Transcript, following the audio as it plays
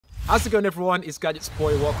How's it going, everyone? It's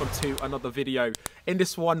GadgetsBoy. Welcome to another video. In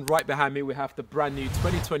this one, right behind me, we have the brand new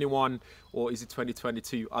 2021, or is it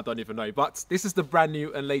 2022? I don't even know. But this is the brand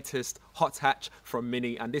new and latest hot hatch from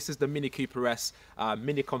Mini, and this is the Mini Cooper S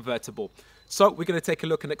Mini Convertible. So we're going to take a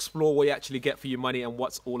look and explore what you actually get for your money and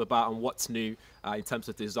what's all about and what's new in terms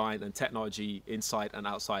of design and technology inside and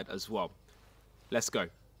outside as well. Let's go.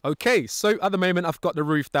 Okay, so at the moment I've got the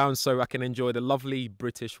roof down so I can enjoy the lovely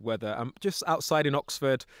British weather. I'm just outside in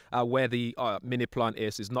Oxford where the mini plant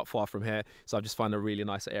is not far from here. So I've just found a really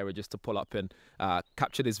nice area just to pull up and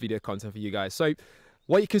capture this video content for you guys. So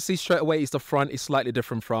what you can see straight away is the front is slightly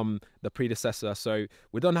different from the predecessor. So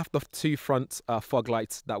we don't have the two front fog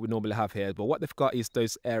lights that we normally have here, but what they've got is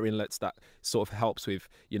those air inlets that sort of helps with,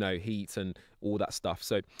 you know, heat and all that stuff.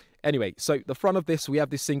 So anyway, so the front of this, we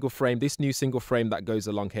have this single frame, this new single frame that goes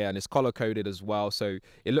along here, and it's color coded as well. So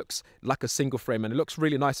it looks like a single frame and it looks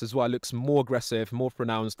really nice as well. It looks more aggressive, more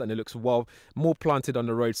pronounced, and it looks well more planted on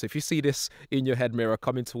the road. So if you see this in your head mirror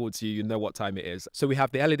coming towards you, you know what time it is. So we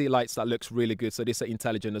have the LED lights that looks really good. So these are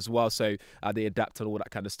intelligent as well. So they adapt and all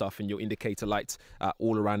that kind of stuff, and your indicator lights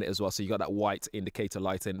all around it as well. So you got that white indicator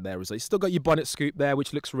light in there as well. You still got your bonnet scoop there,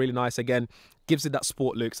 which looks really nice. Again, gives it that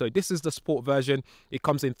sport look. So this is the sport version. It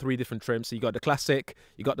comes in three different trims. So you got the classic,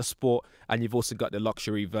 you got the sport, and you've also got the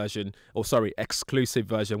luxury version, or sorry, exclusive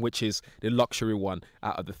version, which is the luxury one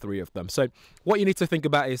out of the three of them. So what you need to think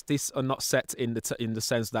about is these are not set in the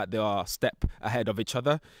sense that they are a step ahead of each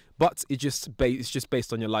other, but it's just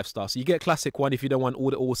based on your lifestyle. So you get classic one if you don't want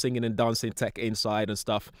all singing and dancing tech inside and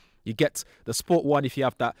stuff. You get the sport one if you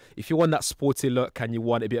have that. If you want that sporty look and you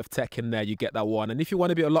want a bit of tech in there, you get that one. And if you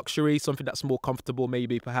want a bit of luxury, something that's more comfortable,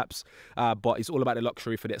 maybe perhaps, but it's all about the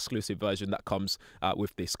luxury for the exclusive version that comes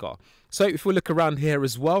with this car. So if we look around here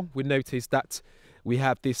as well, we notice that we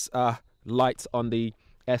have this light on the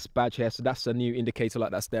S badge here, so that's a new indicator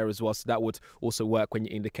light that's there as well, so that would also work when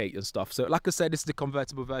you indicate and stuff. So like I said, this is the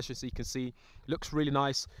convertible version, so you can see looks really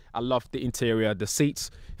nice. I love the interior, the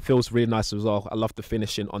seats feels really nice as well. I love the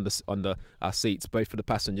finishing on the seats, both for the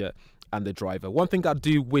passenger and the driver. One thing I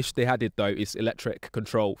do wish they had it though is electric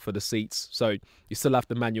control for the seats. So you still have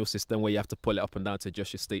the manual system where you have to pull it up and down to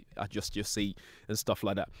adjust your seat and stuff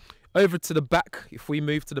like that. Over to the back, if we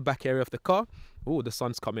move to the back area of the car, oh, the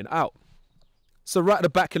sun's coming out. So right at the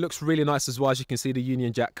back, it looks really nice as well. As you can see, the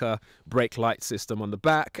Union Jack brake light system on the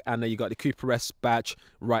back, and then you got the Cooper S badge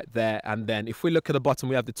right there. And then if we look at the bottom,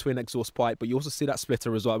 we have the twin exhaust pipe, but you also see that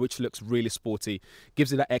splitter as well, which looks really sporty.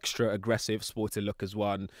 Gives it that extra aggressive, sporty look as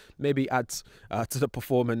well, and maybe adds to the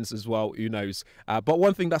performance as well. Who knows? But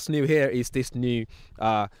one thing that's new here is this new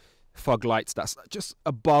fog lights that's just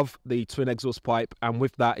above the twin exhaust pipe, and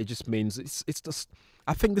with that, it just means it's just.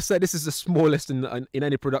 I think they said this is the smallest in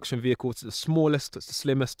any production vehicle. It's the smallest, it's the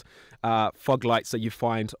slimmest fog lights that you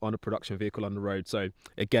find on a production vehicle on the road. So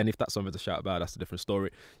again, if that's something to shout about, that's a different story.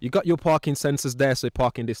 You got your parking sensors there, so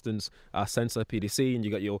parking distance sensor PDC, and you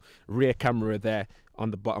got your rear camera there on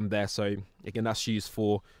the bottom there. So again, that's used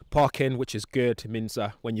for parking, which is good. It means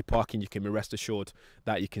when you're parking, you can be rest assured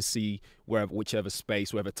that you can see whichever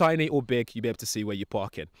space, whether tiny or big, you'll be able to see where you're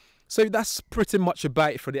parking. So that's pretty much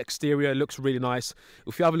about it for the exterior. It looks really nice.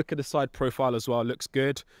 If you have a look at the side profile as well, it looks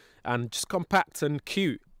good and just compact and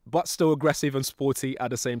cute, but still aggressive and sporty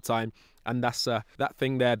at the same time. And that's that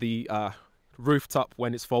thing there, the rooftop,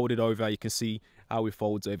 when it's folded over, you can see how it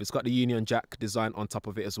folds over. It's got the Union Jack design on top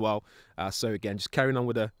of it as well. So again, just carrying on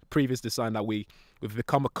with the previous design that we've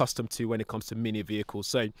become accustomed to when it comes to mini vehicles.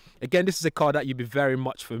 So again, this is a car that you'll be very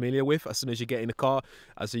much familiar with as soon as you get in the car.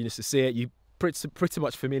 As soon as you see it, you pretty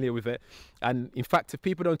much familiar with it. And in fact, if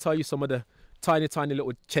people don't tell you some of the tiny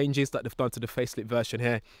little changes that they've done to the facelift version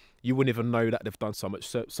here, you wouldn't even know that they've done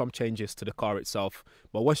some changes to the car itself.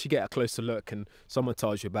 But once you get a closer look and someone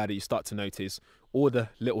tells you about it, you start to notice all the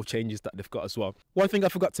little changes that they've got as well. One thing I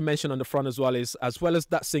forgot to mention on the front as well is, as well as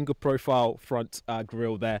that single profile front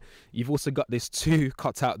grille there, you've also got this two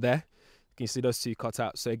cut out there. You can see those two cut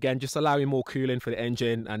out. So again, just allowing more cooling for the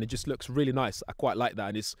engine, and it just looks really nice. I quite like that,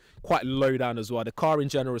 and it's quite low down as well. The car in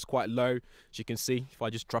general is quite low, as you can see. If I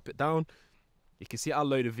just drop it down, you can see how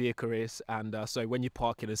low the vehicle is, and so when you're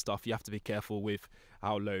parking and stuff, you have to be careful with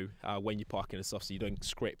how low when you're parking and stuff, so you don't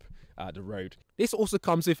scrape the road. This also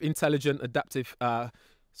comes with intelligent adaptive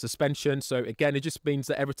suspension. So again, it just means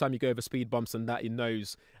that every time you go over speed bumps and that, it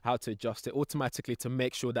knows how to adjust it automatically to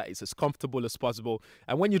make sure that it's as comfortable as possible.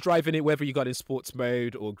 And when you're driving it, whether you got in sports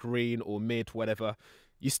mode or green or mid, whatever,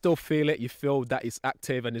 you still feel it. You feel that it's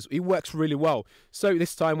active and it works really well. So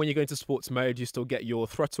this time when you go into sports mode, you still get your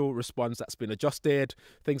throttle response that's been adjusted.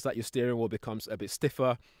 Things like your steering wheel becomes a bit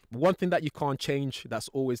stiffer. One thing that you can't change that's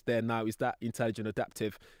always there now is that intelligent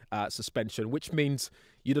adaptive suspension, which means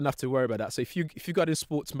you don't have to worry about that. So if you got in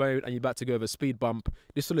sports mode and you're about to go over a speed bump,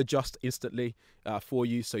 this will adjust instantly for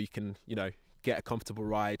you, so you can, you know, get a comfortable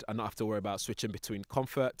ride and not have to worry about switching between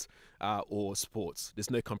comfort or sports.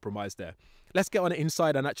 There's no compromise there. Let's get on the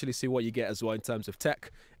inside and actually see what you get as well in terms of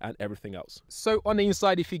tech and everything else. So on the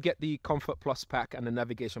inside, if you get the Comfort Plus pack and the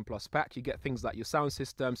Navigation Plus pack, you get things like your sound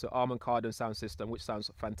system, so Harman Kardon sound system, which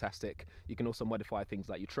sounds fantastic. You can also modify things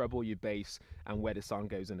like your treble, your bass, and where the sound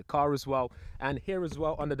goes in the car as well. And here as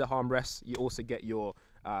well, under the armrest, you also get your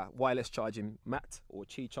wireless charging mat or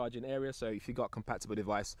Qi charging area. So if you've got a compatible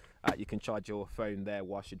device, you can charge your phone there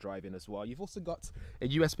whilst you're driving as well. You've also got a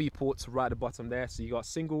USB port right at the bottom there. So you got a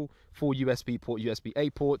single full USB port,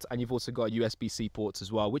 USB-A port, and you've also got a USB-C port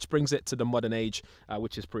as well, which brings it to the modern age,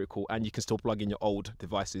 which is pretty cool. And you can still plug in your old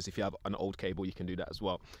devices. If you have an old cable, you can do that as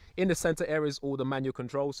well. In the center area is all the manual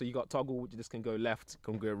controls. So you got toggle, which just can go left,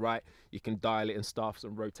 can go right. You can dial it and stuff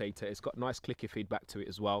and rotate it. It's got nice clicky feedback to it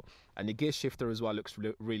as well. And the gear shifter as well looks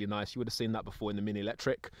really nice. You would have seen that before in the Mini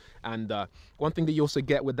Electric. And one thing that you also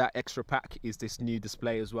get with that extra pack is this new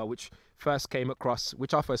display as well, which I first came across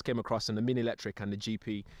in the Mini Electric and the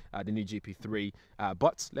GP, the new GP3.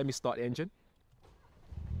 But let me start the engine.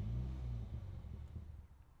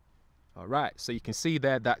 All right, so you can see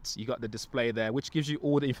there that you got the display there, which gives you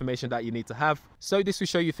all the information that you need to have. So this will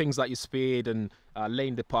show you things like your speed and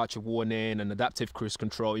lane departure warning and adaptive cruise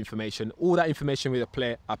control information. All that information will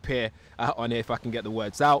appear on here if I can get the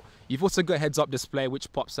words out. You've also got a heads-up display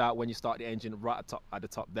which pops out when you start the engine right at the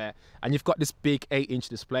top there. And you've got this big 8-inch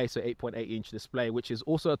display, so 8.8-inch display, which is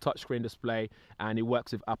also a touchscreen display, and it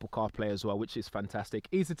works with Apple CarPlay as well, which is fantastic.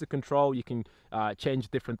 Easy to control. You can change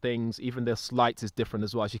different things. Even this light is different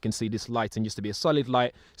as well. As you can see, this lighting used to be a solid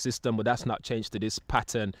light system, but that's not changed to this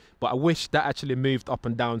pattern. But I wish that actually moved up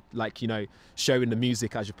and down, like, you know, showing the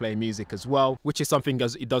music as you're playing music as well, which is something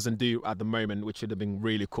it doesn't do at the moment, which would have been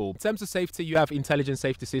really cool. In terms of safety, you have intelligent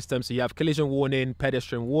safety systems, so you have collision warning,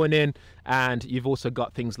 pedestrian warning, and you've also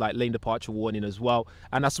got things like lane departure warning as well.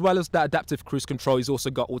 And as well as that adaptive cruise control, you've also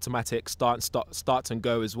got automatic start and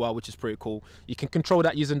go as well, which is pretty cool. You can control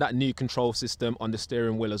that using that new control system on the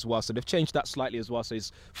steering wheel as well. So they've changed that slightly as well, so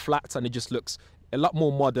it's flat and it just looks a lot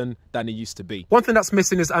more modern than it used to be. One thing that's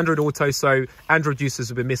missing is Android Auto, so Android users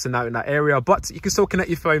will be missing out in that area, but you can still connect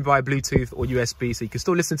your phone via Bluetooth or USB, so you can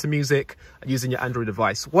still listen to music using your Android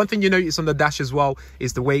device. One thing you notice on the dash as well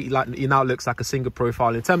is the way it now looks like a single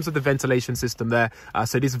profile in terms of the ventilation system there.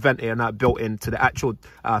 So this vent here now built into the actual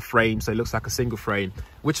frame, so it looks like a single frame,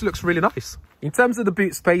 which looks really nice. In terms of the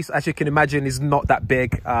boot space, as you can imagine, is not that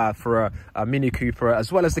big for a Mini Cooper,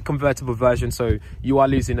 as well as the convertible version. So you are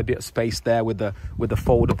losing a bit of space there with the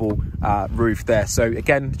foldable roof there. So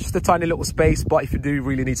again, just a tiny little space, but if you do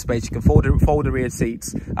really need space, you can fold the rear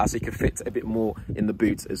seats so you can fit a bit more in the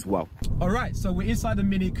boot as well. All right, so we're inside the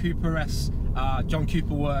Mini Cooper S, John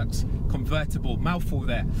Cooper Works convertible, mouthful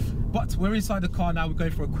there. But we're inside the car now. We're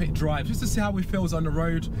going for a quick drive just to see how it feels on the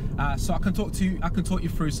road. So I can talk you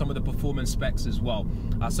through some of the performance specs as well.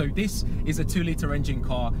 So this is a 2-litre engine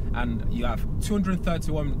car, and you have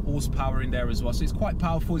 231 horsepower in there as well. So it's quite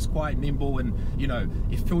powerful, it's quite nimble, and you know,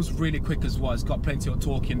 it feels really quick as well. It's got plenty of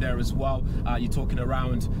torque in there as well. You're talking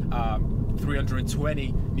around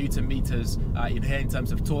 320 Newton meters in here in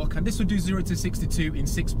terms of torque, and this will do 0 to 62 in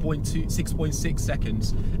 6.6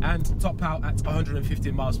 seconds, and top out at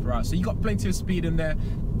 150 miles per hour. So you got plenty of speed in there,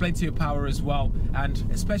 plenty of power as well, and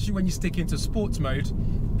especially when you stick into sports mode,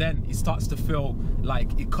 then it starts to feel like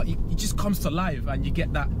it just comes to life, and you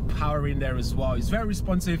get that power in there as well. It's very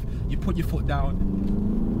responsive. You put your foot down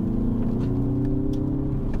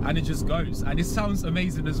and it just goes, and it sounds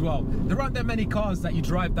amazing as well. There aren't that many cars that you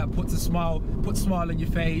drive that puts a smile on your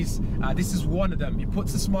face. This is one of them. It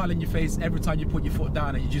puts a smile on your face every time you put your foot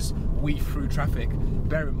down and you just weave through traffic.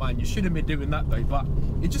 Bear in mind, you shouldn't be doing that though, but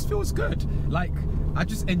it just feels good. Like, I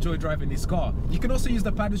just enjoy driving this car. You can also use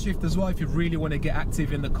the paddle shift as well if you really want to get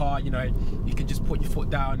active in the car. You know, you can just put your foot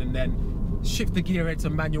down and then shift the gear into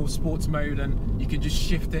manual sports mode, and you can just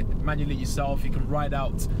shift it manually yourself. You can ride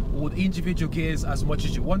out all the individual gears as much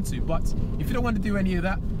as you want to, but if you don't want to do any of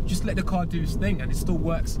that, just let the car do its thing, and it still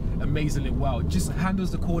works amazingly well. It just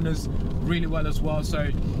handles the corners really well as well. So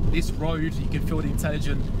this road, you can feel the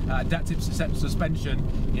intelligent adaptive suspension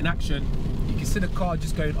in action. You can see the car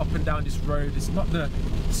just going up and down this road. It's not the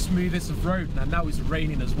smoothest of road, and now it's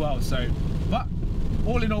raining as well, so but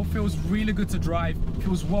all in all, feels really good to drive,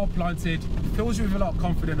 feels well planted, fills you with a lot of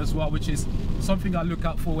confidence as well, which is something I look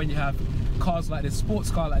out for when you have cars like this, sports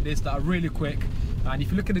car like this, that are really quick. And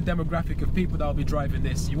if you look at the demographic of people that will be driving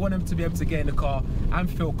this, you want them to be able to get in the car and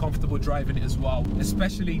feel comfortable driving it as well,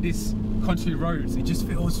 especially this country roads. It just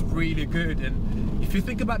feels really good. And if you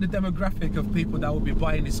think about the demographic of people that will be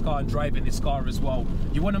buying this car and driving this car as well,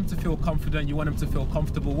 you want them to feel confident, you want them to feel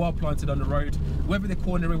comfortable, well planted on the road, whether they're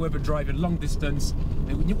cornering, whether driving long distance.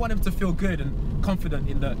 You want them to feel good and confident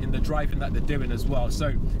in the driving that they're doing as well.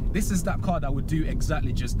 So this is that car that would do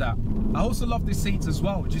exactly just that. I also love the seats as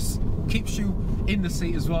well. It just keeps you in the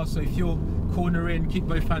seat as well. So if you're cornering, keep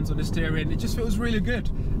both hands on the steering. It just feels really good.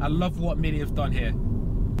 I love what Mini have done here.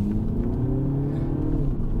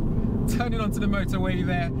 Turning onto the motorway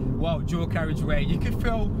there, wow, dual carriageway. You can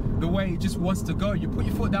feel the way it just wants to go. You put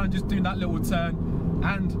your foot down, just doing that little turn,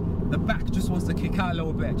 and the back just wants to kick out a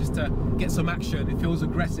little bit, just to get some action. It feels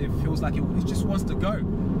aggressive, feels like it just wants to go.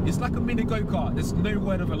 It's like a mini go-kart, there's no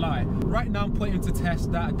word of a lie. Right now I'm putting to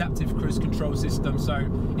test that adaptive cruise control system, so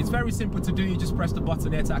it's very simple to do. You just press the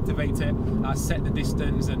button here to activate it, set the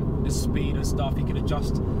distance and the speed and stuff. You can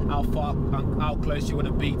adjust how far, how close you want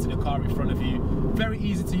to be to the car in front of you. Very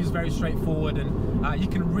easy to use, very straightforward, and you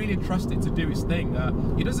can really trust it to do its thing.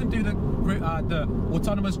 It doesn't do the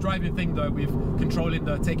autonomous driving thing though, with controlling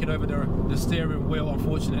taking over the steering wheel,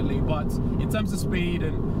 unfortunately. But in terms of speed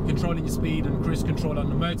and controlling your speed and cruise control on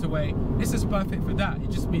the motorway, this is perfect for that. It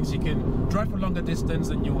just means you can drive for longer distance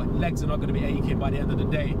and your legs are not going to be aching by the end of the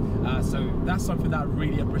day. So that's something that I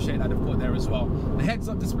really appreciate that they've put there as well. The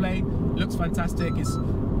heads-up display looks fantastic.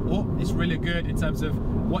 It's really good in terms of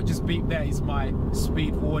what just beeped there is my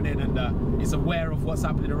speed warning, and it's aware of what's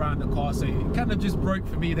happening around the car. So it kind of just broke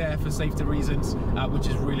for me there for safety reasons, which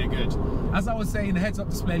is really good. As I was saying, the heads-up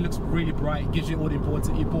display looks really bright. It gives you all the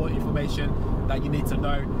important information that you need to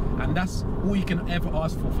know, and that's all you can ever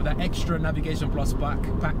ask for that extra Navigation Plus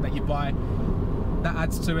pack that you buy. That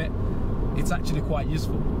adds to it. It's actually quite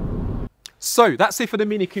useful. So that's it for the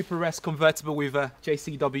Mini Cooper S convertible with a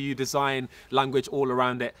JCW design language all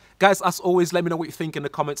around it. Guys, as always, let me know what you think in the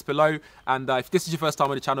comments below. And if this is your first time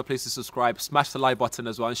on the channel, please subscribe, smash the like button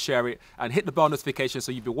as well, and share it, and hit the bell notification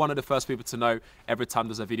so you'll be one of the first people to know every time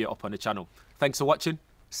there's a video up on the channel. Thanks for watching.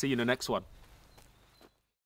 See you in the next one.